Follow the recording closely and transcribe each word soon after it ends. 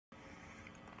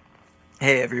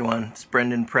Hey everyone, it's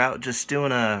Brendan Prout, just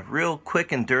doing a real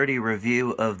quick and dirty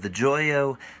review of the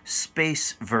Joyo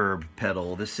Space Verb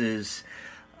pedal. This is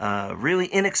a really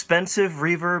inexpensive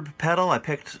reverb pedal. I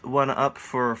picked one up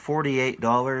for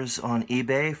 $48 on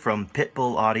eBay from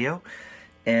Pitbull Audio,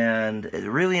 and a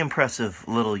really impressive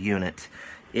little unit.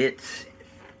 It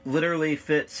literally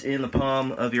fits in the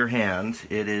palm of your hand.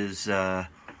 It is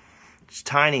it's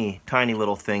tiny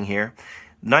little thing here.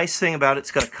 Nice thing about it's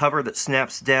got a cover that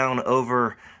snaps down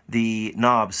over the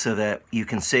knobs so that you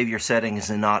can save your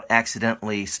settings and not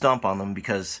accidentally stomp on them,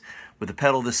 because with a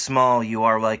pedal this small you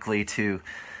are likely to,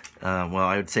 well,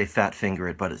 I would say fat finger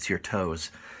it, but it's your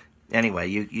toes. Anyway,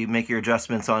 you make your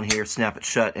adjustments on here, snap it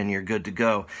shut, and you're good to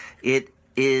go. It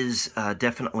is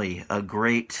definitely a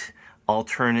great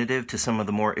alternative to some of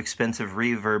the more expensive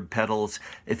reverb pedals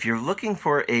if you're looking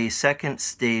for a second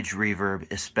stage reverb,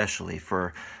 especially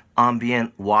for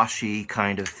ambient, washy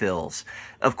kind of fills.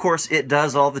 Of course, it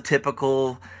does all the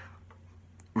typical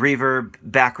reverb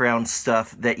background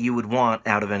stuff that you would want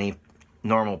out of any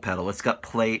normal pedal. It's got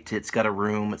plate, it's got a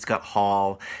room, it's got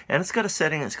hall, and it's got a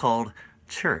setting that's called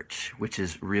church, which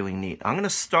is really neat. I'm going to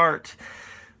start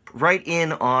right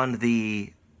in on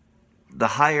the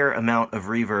higher amount of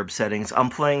reverb settings. I'm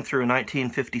playing through a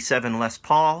 1957 Les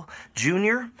Paul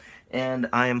Jr., and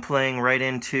I am playing right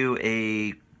into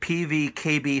a Peavey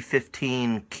KB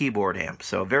 15 keyboard amp.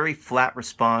 So very flat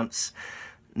response,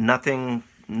 nothing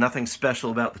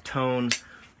special about the tone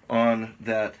on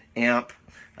that amp.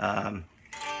 Oh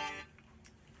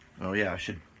yeah, I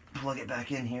should plug it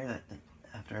back in here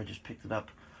after I just picked it up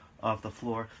off the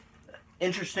floor.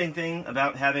 Interesting thing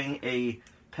about having a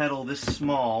pedal this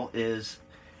small is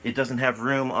it doesn't have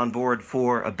room on board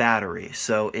for a battery,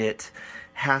 so it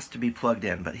has to be plugged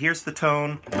in. But here's the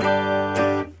tone.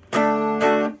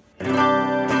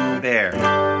 There.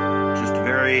 Just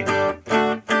very...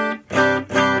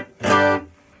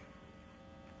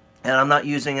 And I'm not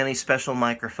using any special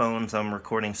microphones. I'm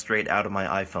recording straight out of my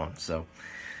iPhone. So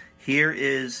here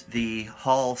is the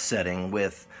hall setting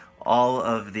with all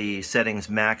of the settings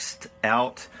maxed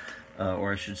out,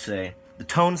 or I should say, the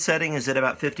tone setting is at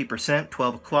about 50%,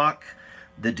 12 o'clock.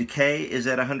 The decay is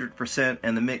at 100%,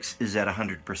 and the mix is at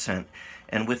 100%.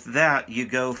 And with that, you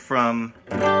go from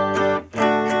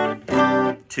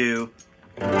to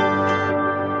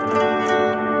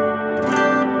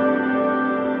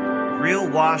real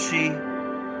washy,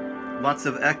 lots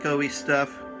of echoey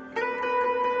stuff.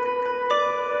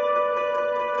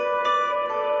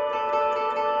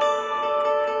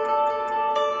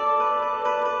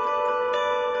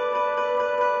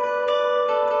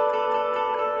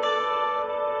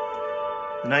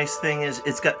 The nice thing is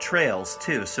it's got trails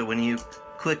too, so when you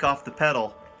click off the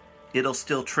pedal, it'll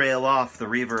still trail off the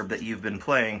reverb that you've been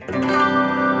playing.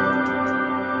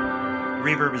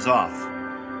 Reverb is off,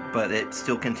 but it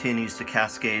still continues to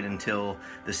cascade until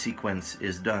the sequence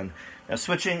is done. Now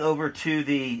switching over to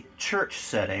the church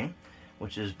setting,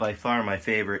 which is by far my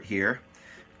favorite here.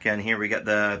 Again, here we got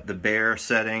the bare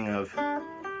setting of...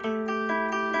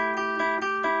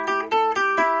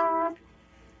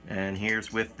 And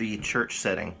here's with the church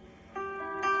setting.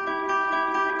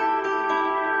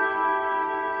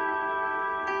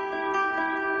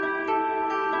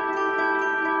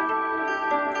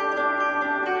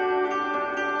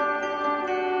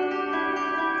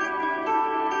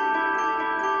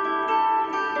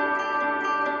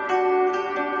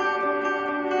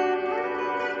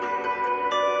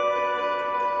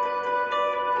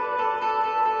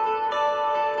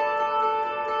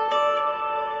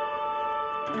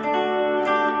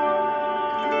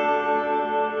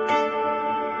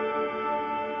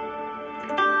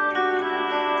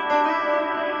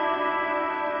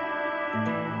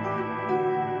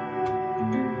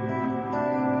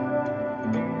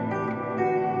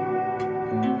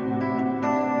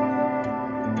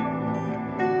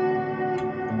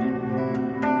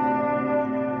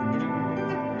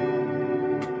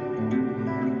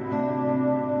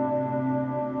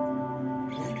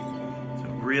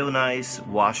 Real nice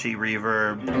washy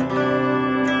reverb.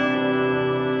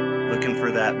 Looking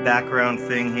for that background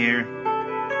thing here.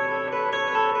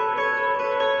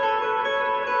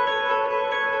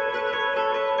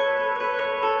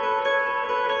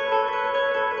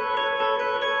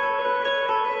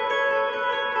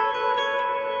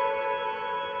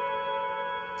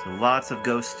 So lots of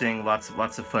ghosting,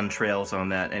 lots of fun trails on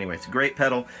that. Anyway, it's a great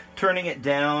pedal. Turning it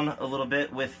down a little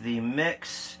bit with the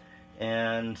mix,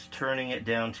 and turning it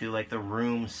down to like the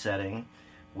room setting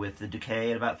with the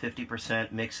decay at about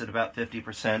 50%, mix at about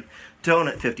 50%, tone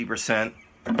at 50%.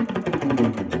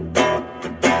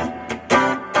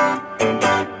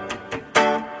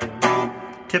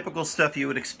 typical stuff you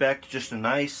would expect, just a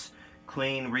nice,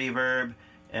 clean reverb,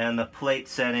 and the plate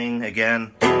setting,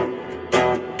 again,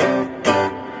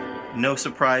 no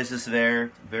surprises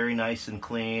there, very nice and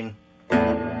clean.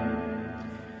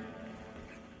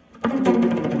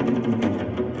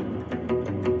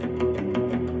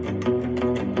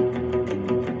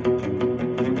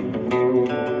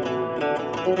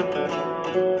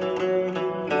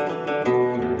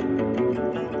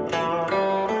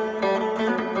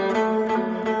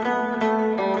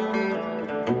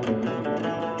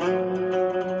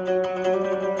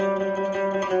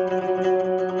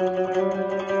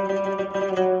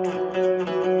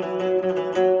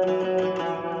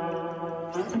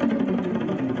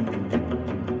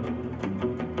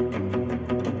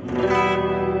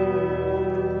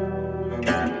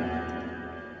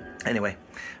 Anyway,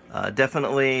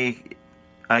 definitely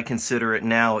I consider it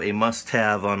now a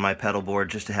must-have on my pedal board,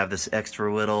 just to have this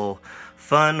extra little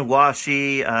fun,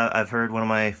 washy, I've heard one of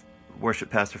my worship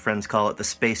pastor friends call it the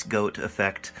space goat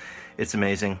effect. It's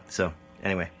amazing. So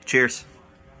anyway, cheers.